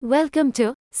Welcome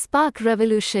to Spark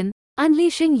Revolution,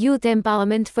 Unleashing Youth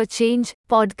Empowerment for Change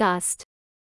podcast.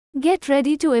 Get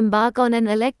ready to embark on an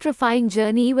electrifying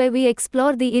journey where we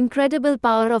explore the incredible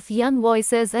power of young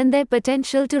voices and their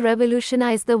potential to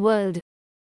revolutionize the world.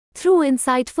 Through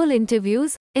insightful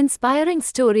interviews, inspiring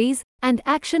stories, and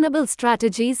actionable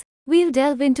strategies, we'll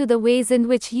delve into the ways in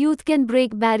which youth can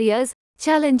break barriers,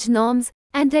 challenge norms,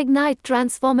 and ignite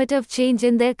transformative change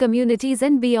in their communities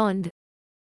and beyond.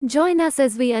 Join us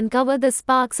as we uncover the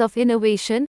sparks of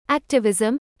innovation,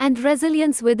 activism, and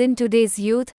resilience within today's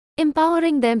youth,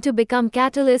 empowering them to become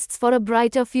catalysts for a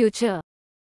brighter future.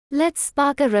 Let's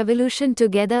spark a revolution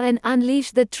together and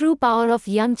unleash the true power of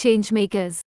young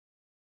changemakers.